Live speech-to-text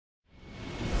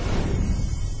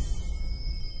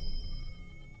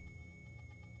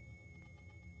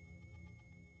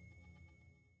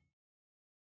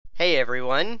Hey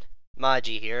everyone,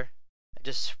 Maji here. I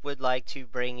just would like to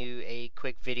bring you a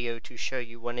quick video to show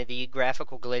you one of the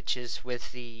graphical glitches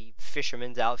with the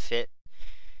Fisherman's outfit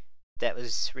that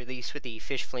was released with the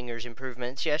Fish Flingers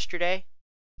improvements yesterday.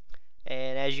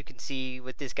 And as you can see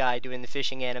with this guy doing the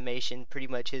fishing animation, pretty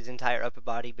much his entire upper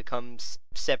body becomes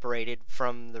separated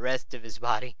from the rest of his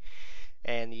body.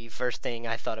 And the first thing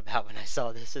I thought about when I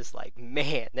saw this is like,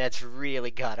 man, that's really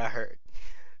gotta hurt.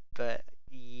 But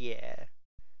yeah.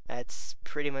 That's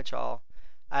pretty much all.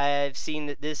 I've seen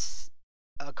that this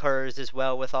occurs as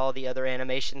well with all the other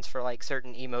animations for like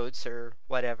certain emotes or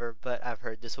whatever, but I've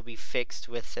heard this will be fixed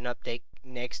with an update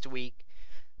next week.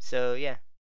 So yeah,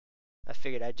 I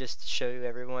figured I'd just show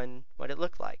everyone what it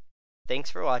looked like. Thanks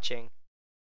for watching.